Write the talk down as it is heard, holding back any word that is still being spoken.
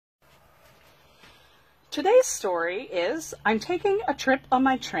Today's story is I'm Taking a Trip on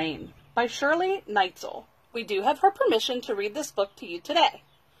My Train by Shirley Neitzel. We do have her permission to read this book to you today.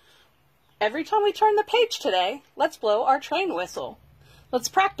 Every time we turn the page today, let's blow our train whistle. Let's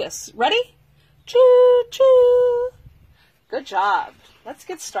practice. Ready? Choo choo! Good job. Let's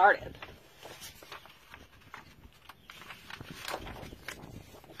get started.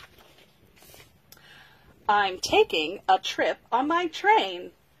 I'm taking a trip on my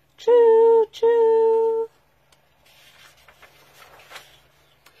train. Choo choo!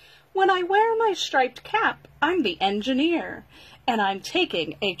 When I wear my striped cap, I'm the engineer, and I'm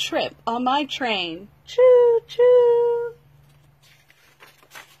taking a trip on my train. Choo choo!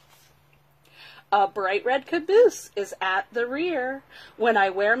 A bright red caboose is at the rear. When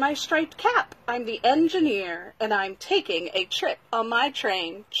I wear my striped cap, I'm the engineer, and I'm taking a trip on my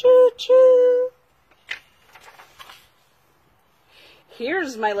train. Choo choo!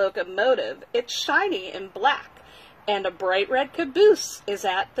 Here's my locomotive. It's shiny and black, and a bright red caboose is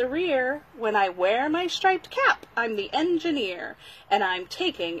at the rear. When I wear my striped cap, I'm the engineer, and I'm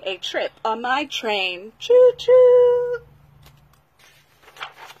taking a trip on my train. Choo choo!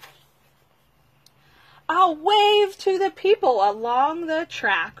 I'll wave to the people along the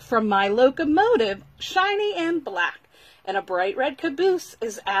track from my locomotive, shiny and black, and a bright red caboose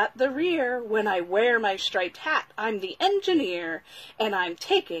is at the rear. When I wear my striped hat, I'm the engineer, and I'm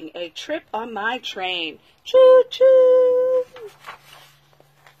taking a trip on my train. Choo choo!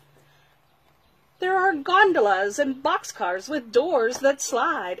 There are gondolas and boxcars with doors that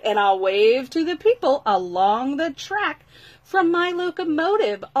slide, and I'll wave to the people along the track from my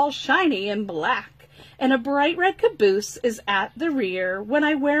locomotive, all shiny and black. And a bright red caboose is at the rear. When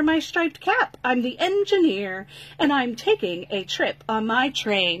I wear my striped cap, I'm the engineer, and I'm taking a trip on my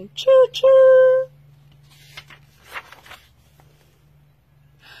train. Choo choo!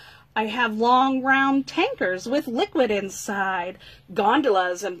 I have long round tankers with liquid inside,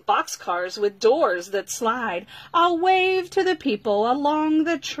 gondolas and boxcars with doors that slide. I'll wave to the people along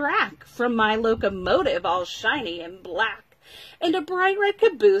the track from my locomotive, all shiny and black. And a bright red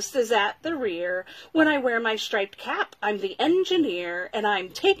caboose is at the rear. When I wear my striped cap, I'm the engineer, and I'm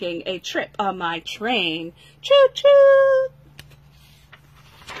taking a trip on my train. Choo choo!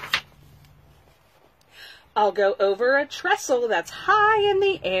 I'll go over a trestle that's high in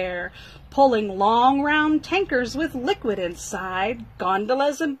the air, pulling long round tankers with liquid inside,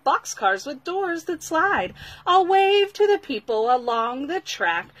 gondolas and boxcars with doors that slide. I'll wave to the people along the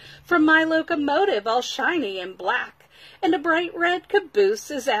track from my locomotive, all shiny and black. And a bright red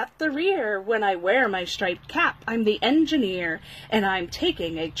caboose is at the rear. When I wear my striped cap, I'm the engineer, and I'm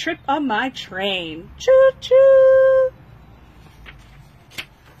taking a trip on my train. Choo choo!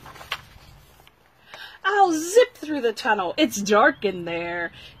 I'll zip through the tunnel. It's dark in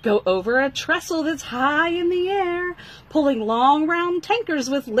there. Go over a trestle that's high in the air, pulling long round tankers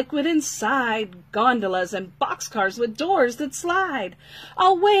with liquid inside, gondolas and boxcars with doors that slide.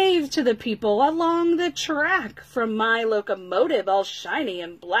 I'll wave to the people along the track from my locomotive, all shiny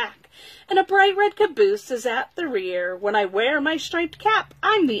and black. And a bright red caboose is at the rear. When I wear my striped cap,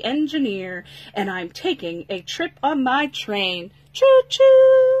 I'm the engineer, and I'm taking a trip on my train. Choo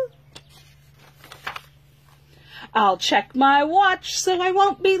choo! I'll check my watch so I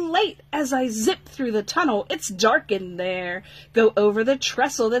won't be late as I zip through the tunnel. It's dark in there. Go over the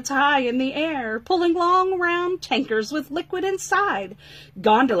trestle that's high in the air, pulling long round tankers with liquid inside,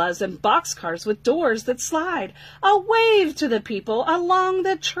 gondolas and boxcars with doors that slide. I'll wave to the people along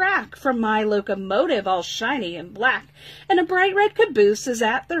the track from my locomotive, all shiny and black. And a bright red caboose is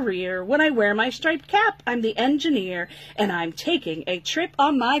at the rear. When I wear my striped cap, I'm the engineer, and I'm taking a trip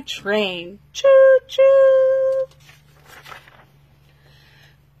on my train. Choo choo!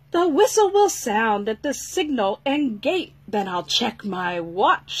 The whistle will sound at the signal and gate. Then I'll check my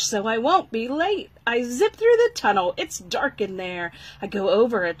watch so I won't be late. I zip through the tunnel. It's dark in there. I go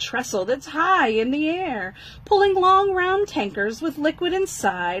over a trestle that's high in the air, pulling long round tankers with liquid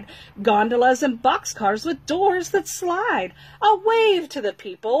inside, gondolas and boxcars with doors that slide. I'll wave to the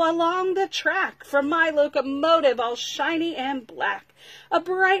people along the track from my locomotive, all shiny and black. A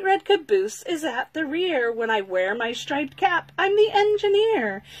bright red caboose is at the rear. When I wear my striped cap, I'm the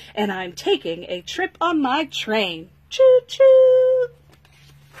engineer, and I'm taking a trip on my train. Choo choo!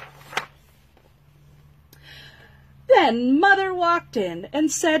 Then Mother walked in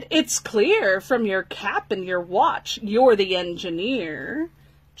and said, "It's clear from your cap and your watch, you're the engineer."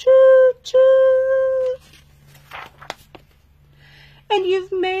 Choo choo! And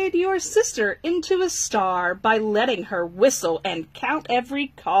you've made your sister into a star by letting her whistle and count every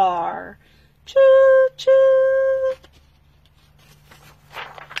car. Choo choo!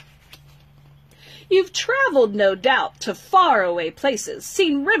 You've traveled, no doubt, to faraway places,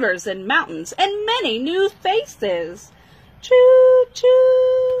 seen rivers and mountains, and many new faces.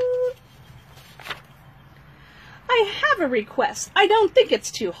 Choo-choo! I have a request. I don't think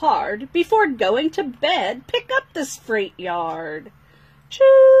it's too hard. Before going to bed, pick up this freight yard.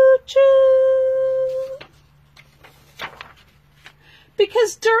 Choo-choo!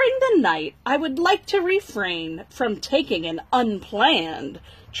 Because during the night, I would like to refrain from taking an unplanned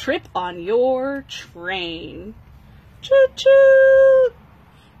trip on your train. Choo-choo!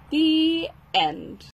 The end.